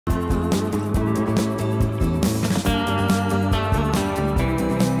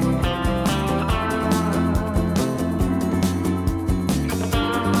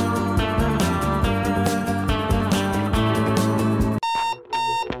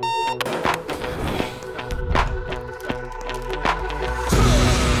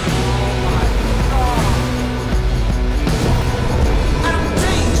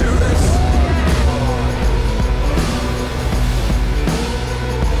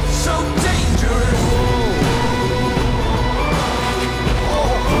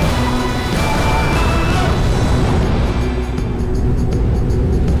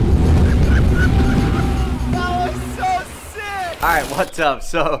Alright, what's up?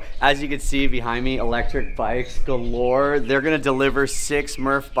 So, as you can see behind me, electric bikes galore. They're gonna deliver 6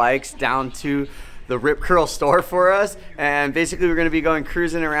 Murf bikes down to the Rip Curl store for us. And basically we're gonna be going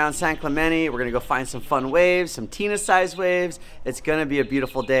cruising around San Clemente. We're gonna go find some fun waves, some Tina size waves. It's gonna be a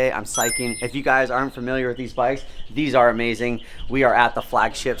beautiful day. I'm psyching. If you guys aren't familiar with these bikes, these are amazing. We are at the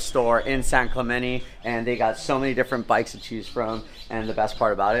flagship store in San Clemente and they got so many different bikes to choose from. And the best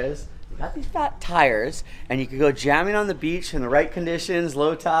part about it is, got these fat tires and you can go jamming on the beach in the right conditions,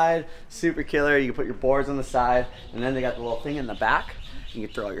 low tide, super killer. You can put your boards on the side and then they got the little thing in the back. You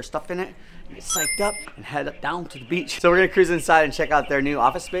can throw all your stuff in it, you get psyched up and head up down to the beach. So we're gonna cruise inside and check out their new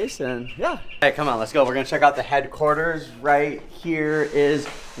office space and yeah. Hey, come on, let's go. We're gonna check out the headquarters. Right here is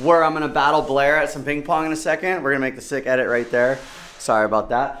where I'm gonna battle Blair at some ping pong in a second. We're gonna make the sick edit right there. Sorry about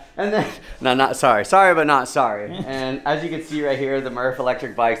that. And then, no, not sorry. Sorry, but not sorry. And as you can see right here, the Murf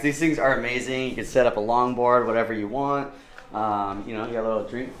electric bikes, these things are amazing. You can set up a longboard, whatever you want. You know, you got a little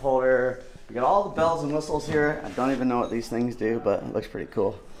drink holder. You got all the bells and whistles here. I don't even know what these things do, but it looks pretty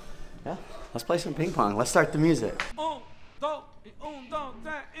cool. Yeah, let's play some ping pong. Let's start the music. Oh!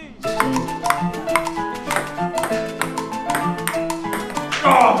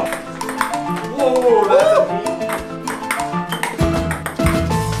 Whoa, that's a beat.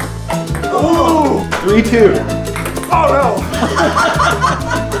 Ooh! 3-2. Oh no!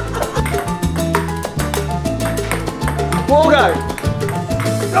 Whoa, guys!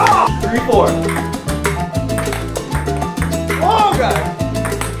 Oh! 3-4. Whoa, guys!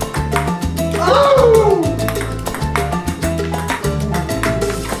 Oh!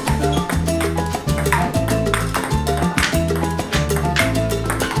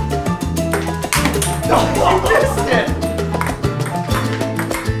 Oh, you missed it!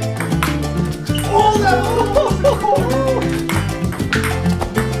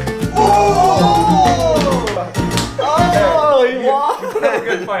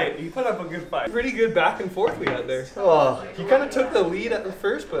 You put up a good fight. Pretty good back and forth we had there. Oh, you kind of took the lead at the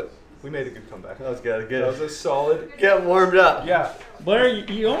first, but we made a good comeback. That was good. Good. That was a solid. Get warmed up. Yeah. Blair,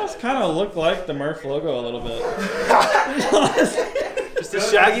 you almost kind of look like the Murf logo a little bit. Just a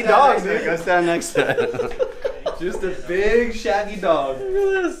shaggy dog, dude. Go stand next to it. Just a big shaggy dog.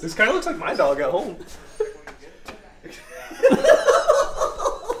 Look at this. This kind of looks like my dog at home.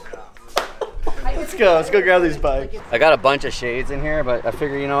 Let's go grab these bikes. I got a bunch of shades in here, but I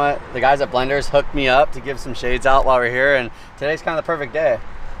figure, you know what? The guys at Blenders hooked me up to give some shades out while we're here, and today's kind of the perfect day.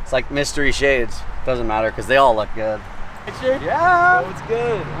 It's like mystery shades. Doesn't matter, because they all look good. Yeah, it's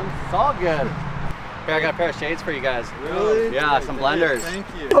good. It's all good. Here, I got a pair of shades for you guys. Really? Yeah, some Blenders. Thank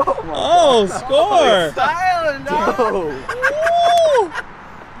you. Oh, score! Styling, no!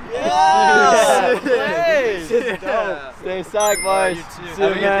 Yeah! Yeah. Stay psyched, boys.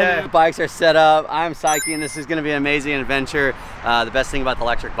 Have a good day. Bikes are set up. I'm psyching. This is going to be an amazing adventure. The best thing about the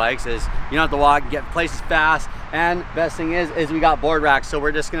electric bikes is you don't have to walk, get places fast, and best thing is we got board racks, so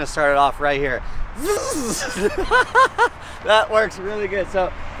we're just going to start it off right here. That works really good.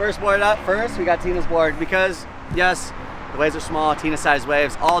 So first board up first, we got Tina's board because yes, the waves are small, Tina size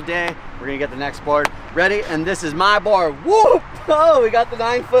waves all day. We're gonna get the next board ready, and this is my board. Whoop! Oh, we got the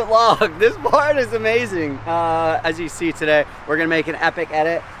 9-foot log. This board is amazing. As you see today, we're gonna make an epic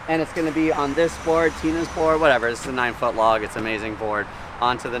edit, and it's gonna be on this board, Tina's board, whatever. This is a 9-foot log. It's an amazing board.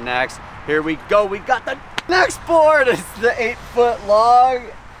 On to the next. Here we go. We got the next board. It's the 8-foot log.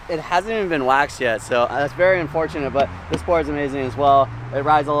 It hasn't even been waxed yet, so that's very unfortunate, but this board is amazing as well. It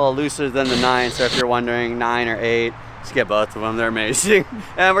rides a little looser than the 9, so if you're wondering, 9 or 8, just get both of them. They're amazing.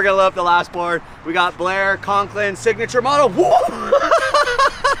 And we're gonna load up the last board. We got Blair Conklin signature model.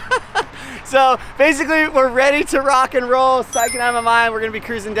 So basically, we're ready to rock and roll. Psyching out of my mind. We're gonna be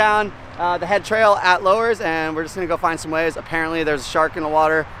cruising down the head trail at Lowers, and we're just gonna go find some waves. Apparently, there's a shark in the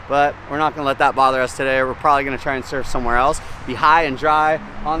water, but we're not gonna let that bother us today. We're probably gonna try and surf somewhere else. Be high and dry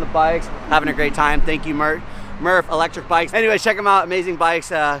on the bikes, having a great time. Thank you, Murf Electric Bikes. Anyway, check them out. Amazing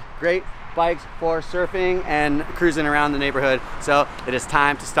bikes. Great bikes for surfing and cruising around the neighborhood. So it is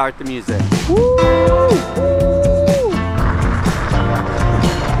time to start the music. Woo!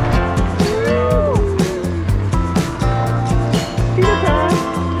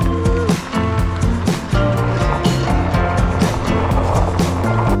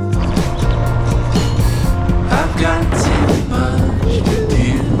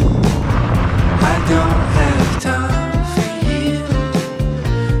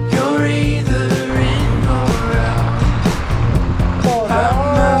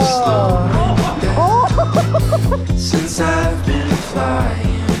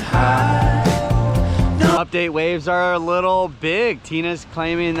 Update, waves are a little big. Tina's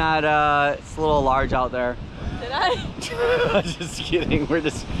claiming that it's a little large out there. Should I? Just kidding. We're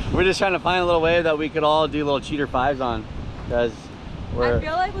just trying to find a little wave that we could all do little cheater fives on, because I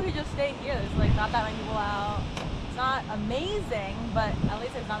feel like we could just stay here. There's like not that many people out. It's not amazing, but at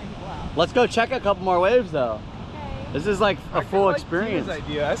least there's not many people out. Let's go check a couple more waves though. Okay. This is like a full experience.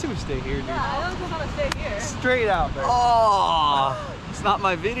 Idea. I say we stay here, dude. Yeah, I don't know how to stay here. Straight out there. Oh, it's not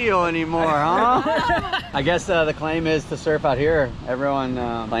my video anymore, huh? I guess the claim is to surf out here.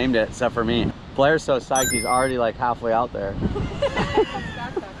 Everyone claimed it except for me. Blair's so psyched he's already like halfway out there.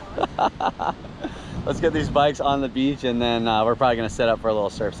 Let's get these bikes on the beach, and then we're probably gonna set up for a little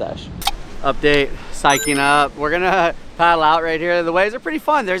surf sesh. Update, psyching up. We're gonna paddle out right here. The waves are pretty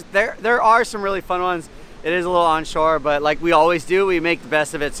fun. There are some really fun ones. It is a little onshore, but like we always do, we make the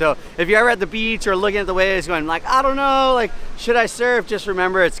best of it. So if you're ever at the beach or looking at the waves going like, I don't know, like, should I surf? Just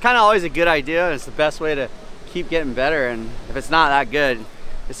remember, it's kind of always a good idea, and it's the best way to keep getting better. And if it's not that good,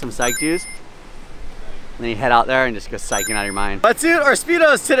 get some psych dudes. And then you head out there and just go psyching out of your mind. Let's do our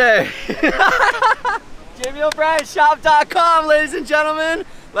Speedos today. JBOBrianShop.com, ladies and gentlemen.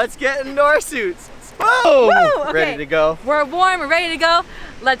 Let's get into our suits. Boom! Woo, okay. Ready to go. We're warm, we're ready to go.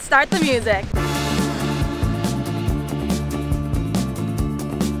 Let's start the music.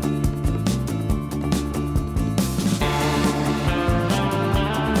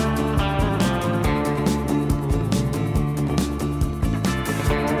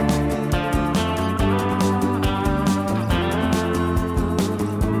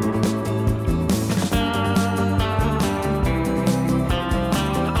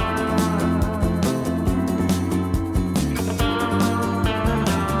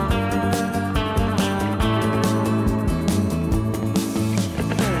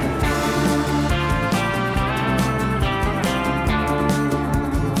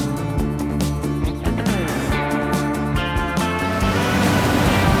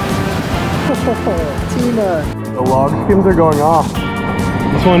 Tina. The log skims are going off.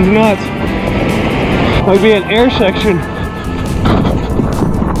 This one's nuts. Might be an air section.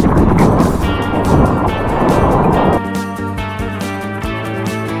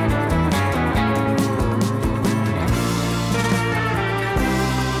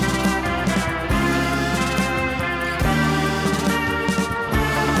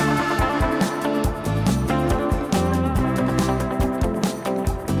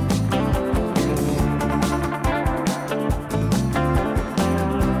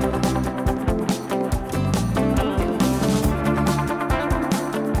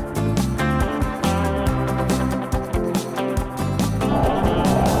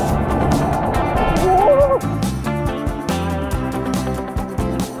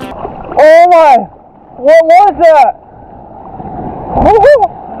 Oh my! What was that?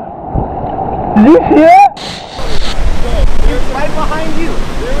 Did you see it? Right behind you.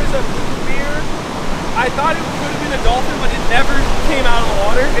 There was a clear. I thought it could have been a dolphin, but it never came out of the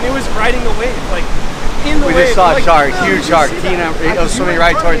water, and it was riding the wave, like in the wave. We just saw a like, shark, huge shark. Tina, it was swimming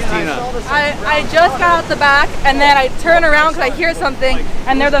right towards Tina. I just got out the back, and then I turn around because I hear something,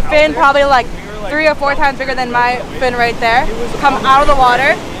 and there's a fin probably like 3 or 4 times bigger than my fin right there, come out of the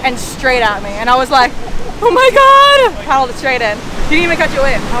water and straight at me. And I was like, oh my God! Paddled straight in. Didn't even catch a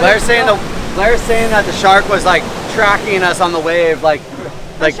wave. Blair's saying that the shark was like tracking us on the wave, like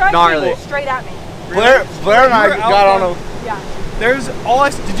gnarly. Straight at me. Blair and I got on a. Yeah. There's all.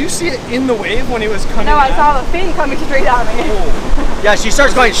 Did you see it in the wave when it was coming? No, I saw the fin coming straight at me. Oh. Yeah, she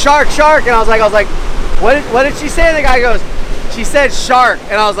starts going shark, shark, and I was like, what did she say? And the guy goes, she said shark,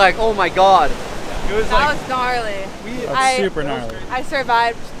 and I was like, oh my God. It was That was gnarly. That's super gnarly. I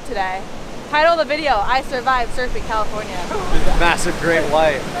survived today. Title of the video, I survived surfing California. Massive great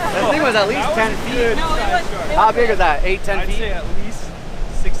white. That thing was at least 10 feet. No, it How was big was that? 8, 10 I'd feet? say at least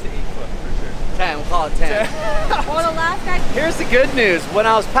 6 to 8 foot for sure. 10, we'll call it 10. Well, the last guy. Here's the good news. When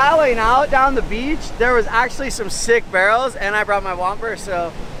I was paddling out down the beach, there was actually some sick barrels, and I brought my Whomper,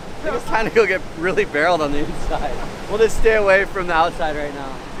 so it was time to go get really barreled on the inside. We'll just stay away from the outside right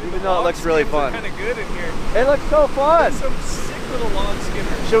now, even though it looks really fun. Kind of good in here. It looks so fun. Some sick little log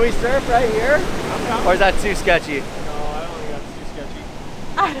skimmers. Should we surf right here? Or is that too sketchy? No, I don't think that's too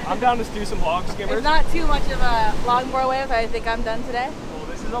sketchy. I'm down to do some log skimmers. It's not too much of a longboard wave. I think I'm done today. Oh,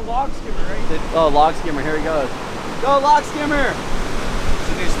 this is a log skimmer, right? Oh, log skimmer, here he goes. Go log skimmer! It's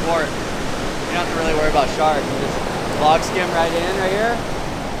a new sport. You don't have to really worry about sharks. You just log skim right in, right here.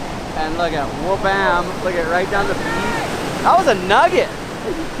 And look at, whoa bam, look at right down the beach. That was a nugget.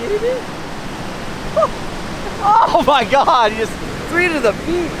 Are you kidding me? Oh my God, he just threw it to the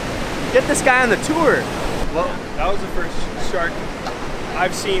beach. Get this guy on the tour. Well, that was the first shark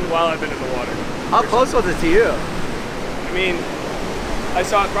I've seen while I've been in the water. How close was it to you? I mean, I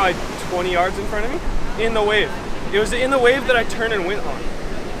saw it probably 20 yards in front of me. in the wave. It was in the wave that I turned and went on.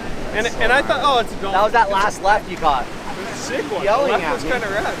 And I thought, oh, it's a dolphin. That was that last left you caught. It was a sick one. Yelling the left at was me. kind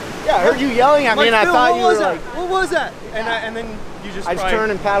of rad. Yeah, I heard you yelling at me, and I Phil, thought what you were was that? like. What was that? And then you just. I just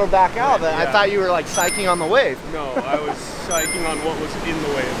turned and paddled back out, but I Yeah. thought you were like psyching on the wave. No, I was psyching on what was in the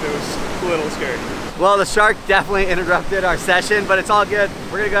wave. It was a little scary. Well, the shark definitely interrupted our session, but it's all good.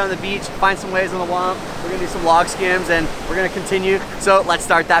 We're gonna go on the beach, find some waves on the Wamp. We're gonna do some log skims, and we're gonna continue. So let's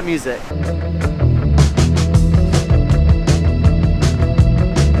start that music.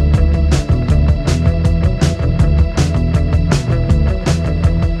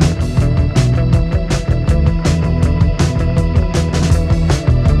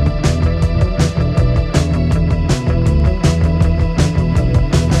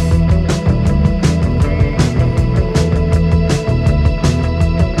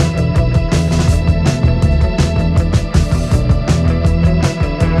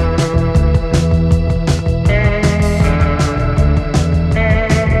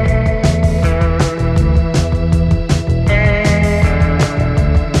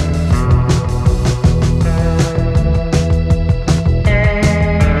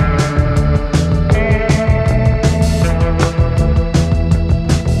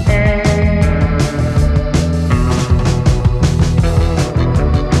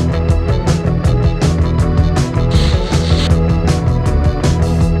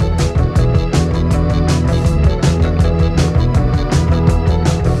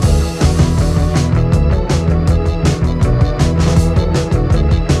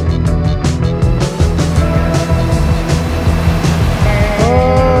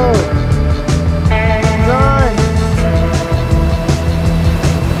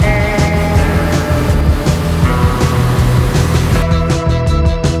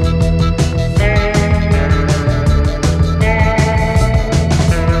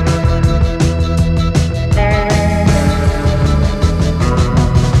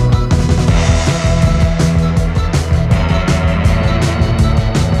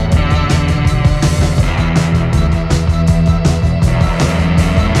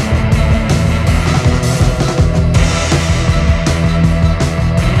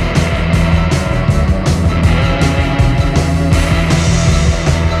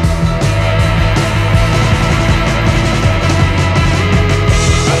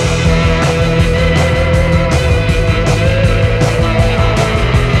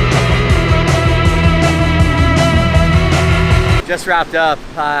 Just wrapped up.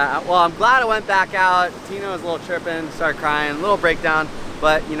 Well, I'm glad I went back out. Tina was a little tripping, started crying, a little breakdown,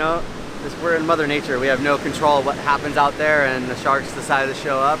 but you know, we're in Mother Nature. We have no control of what happens out there, and the sharks decided to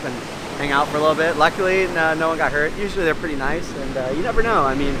show up and hang out for a little bit. Luckily, no one got hurt. Usually they're pretty nice, and you never know.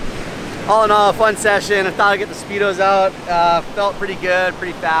 I mean, all in all, a fun session. I thought I'd get the Speedos out. Felt pretty good,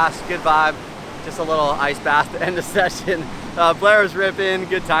 pretty fast, good vibe. Just a little ice bath to end the session. Blair was ripping,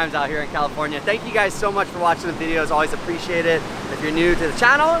 good times out here in California. Thank you guys so much for watching the videos, always appreciate it. If you're new to the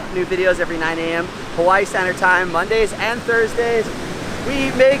channel, new videos every 9 a.m. Hawaii Standard Time, Mondays and Thursdays.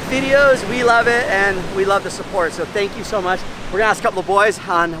 We make videos, we love it, and we love the support, so thank you so much. We're gonna ask a couple of boys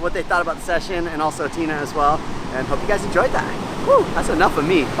on what they thought about the session, and also Tina as well, and hope you guys enjoyed that. Woo, that's enough of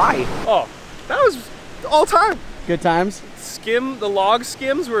me, bye. Oh, that was all time. Good times? The log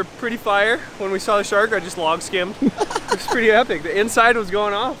skims were pretty fire. When we saw the shark, I just log skimmed. It was pretty epic. The inside was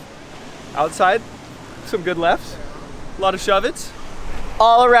going off. Outside, some good lefts. A lot of shove-its.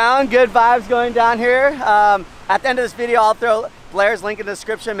 All around, good vibes going down here. At the end of this video, I'll throw Blair's link in the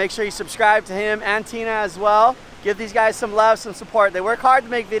description. Make sure you subscribe to him and Tina as well. Give these guys some love, some support. They work hard to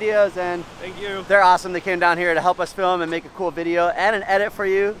make videos, and thank you. They're awesome. They came down here to help us film and make a cool video and an edit for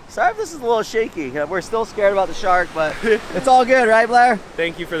you. Sorry if this is a little shaky. We're still scared about the shark, but it's all good, right, Blair?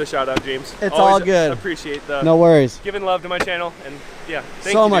 Thank you for the shout out, James. It's all good. Appreciate the no worries. Giving love to my channel, and yeah,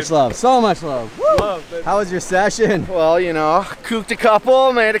 thank so you, much dude. love, so much love. Woo! Love, how was your session? Well, you know, cooked a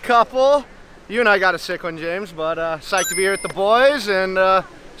couple, made a couple. You and I got a sick one, James, but psyched to be here with the boys and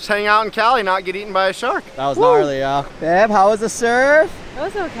just hang out in Cali, not get eaten by a shark. That was gnarly, yeah. Babe, how was the surf? It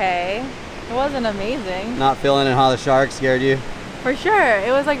was okay. It wasn't amazing. Not feeling it how the shark scared you? For sure.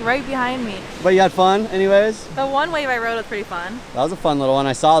 It was like right behind me. But you had fun anyways? The one wave I rode was pretty fun. That was a fun little one,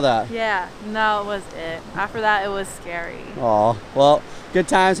 I saw that. Yeah, no, it was it. After that, it was scary. Oh, well, good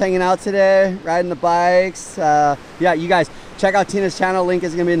times hanging out today, riding the bikes. Yeah, you guys, check out Tina's channel. Link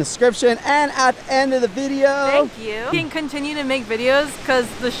is gonna be in the description and at the end of the video. Thank you. You can continue to make videos because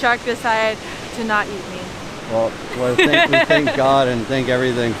the shark decided to not eat me. Well, we thank God and thank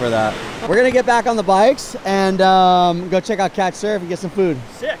everything for that. We're gonna get back on the bikes and go check out Catch Surf and get some food.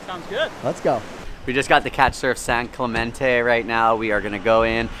 Sick, sounds good. Let's go. We just got the Catch Surf San Clemente right now. We are gonna go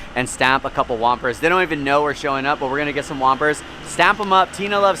in and stamp a couple Wompers. They don't even know we're showing up, but we're gonna get some Wompers, stamp them up.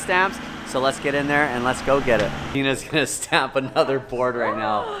 Tina loves stamps, so let's get in there and let's go get it. Tina's gonna stamp another board right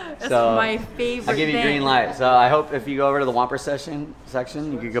now. That's so my favorite I'll give you green light. So I hope if you go over to the Whomper section,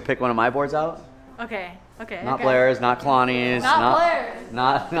 you could go pick one of my boards out. Okay, okay. Not Blair's, not Kalani's, Blair's.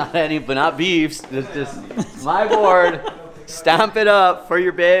 not any, but not Beef's. Just my board. Stamp it up for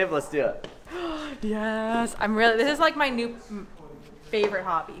your babe. Let's do it. Yes, this is like my new favorite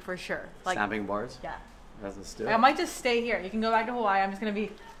hobby for sure. Like stamping boards? Yeah. Let's do it. I might just stay here. You can go back to Hawaii. I'm just gonna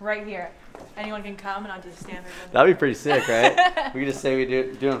be right here. Anyone can come and I'll just stand there. That'd be pretty sick, right? We could just say we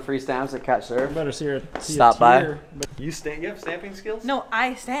doing free stamps at Catch Surf. Better see her. Stop by. You have stamping skills? No,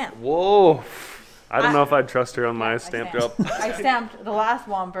 I stamp. Whoa. I don't know if I'd trust her on my stamp job. I stamped the last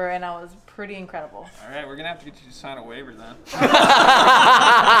Whomper and I was pretty incredible. All right, we're gonna have to get you to sign a waiver then.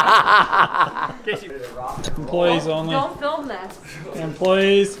 Employees only. Don't film this.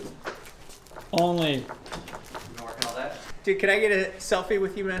 Employees only. Dude, can I get a selfie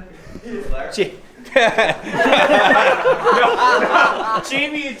with you, man?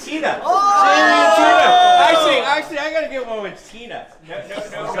 Jamie and Tina. Oh! Jamie and Tina. Actually, I gotta get one with Tina. No.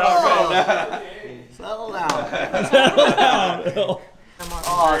 Settle down. Settle down.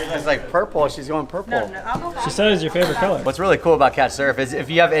 Oh, it's like purple. She's going purple. No, I'll go back. She said it's your favorite color. What's really cool about Catch Surf is if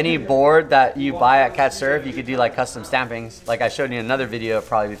you have any board that you buy at Catch Surf, you could do like custom stampings. Like I showed you in another video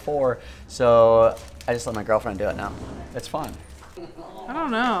probably before. So I just let my girlfriend do it now. It's fun. I don't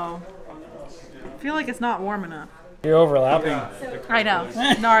know. I feel like it's not warm enough. You're overlapping. I know.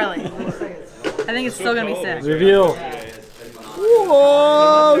 Gnarly. I think it's still gonna be sick. Reveal.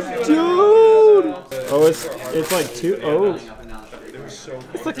 Whoa, dude! Oh, it's like two. Oh.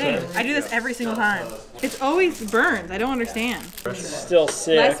 Dude, I do this every single time. It's always burns. I don't understand. Still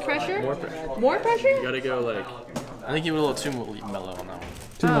sick. Less pressure? More pressure? You gotta go like, I think you were a little too mellow on that one.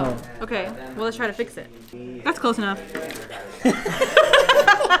 Oh, okay. Well, let's try to fix it. That's close enough.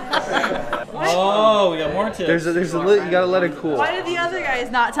 Oh, we got more tips. There's a lit. You gotta let it cool. Why did the other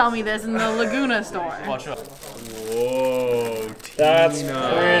guys not tell me this in the Laguna store? Watch out. Whoa. That's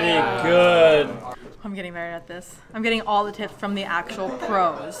pretty good. I'm getting better at this. I'm getting all the tips from the actual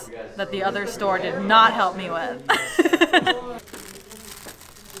pros that the other store did not help me with.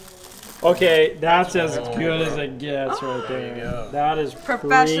 Okay, that's as good as it gets right there. That is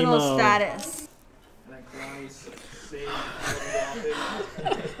Professional primo. status.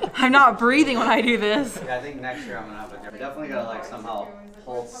 I'm not breathing when I do this. Yeah, I think next year I'm gonna have a definitely gotta like somehow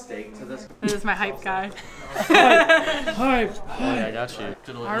hold stake to this. This is my hype guy. Hype. Yeah, I got you.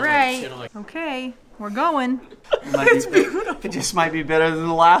 All right. Okay, we're going. It just might be better than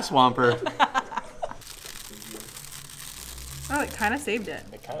the last Whomper. Oh, it kind of saved it.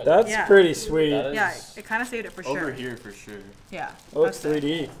 That's pretty sweet. Yeah, it kind of saved it for sure. Over here for sure. Yeah. Oh, it's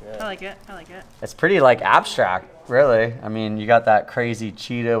 3D. I like it. I like it. It's pretty like abstract, really. I mean, you got that crazy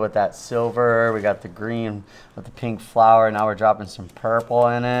cheetah with that silver. We got the green with the pink flower. Now we're dropping some purple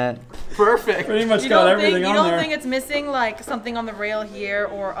in it. Perfect. Pretty much got everything on there. You don't think it's missing like something on the rail here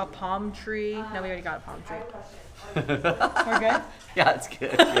or a palm tree? No, we already got a palm tree. We're good? Yeah, it's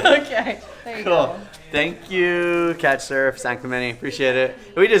good. Okay. There you go. Thank you, Catch Surf, San Clemente. Appreciate it.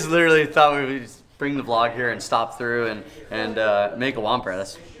 We just literally thought we would just bring the vlog here and stop through and make a Whomper.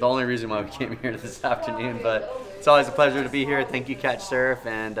 That's the only reason why we came here this afternoon. But it's always a pleasure to be here. Thank you, Catch Surf.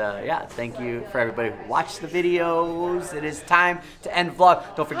 And yeah, thank you for everybody who watched the videos. It is time to end the vlog.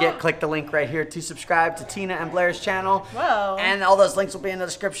 Don't forget, click the link right here to subscribe to Tina and Blair's channel. Whoa. And all those links will be in the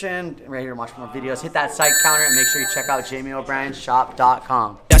description. Right here to watch more videos. Hit that site counter and make sure you check out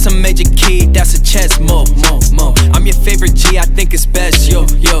JamieO'BrienShop.com. That's a major key, that's a chess move. I'm your favorite G, I think it's best. Yo.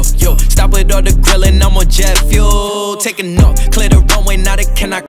 Stop with all the grilling, I'm on jet fuel. Taking off, clear the runway, now they cannot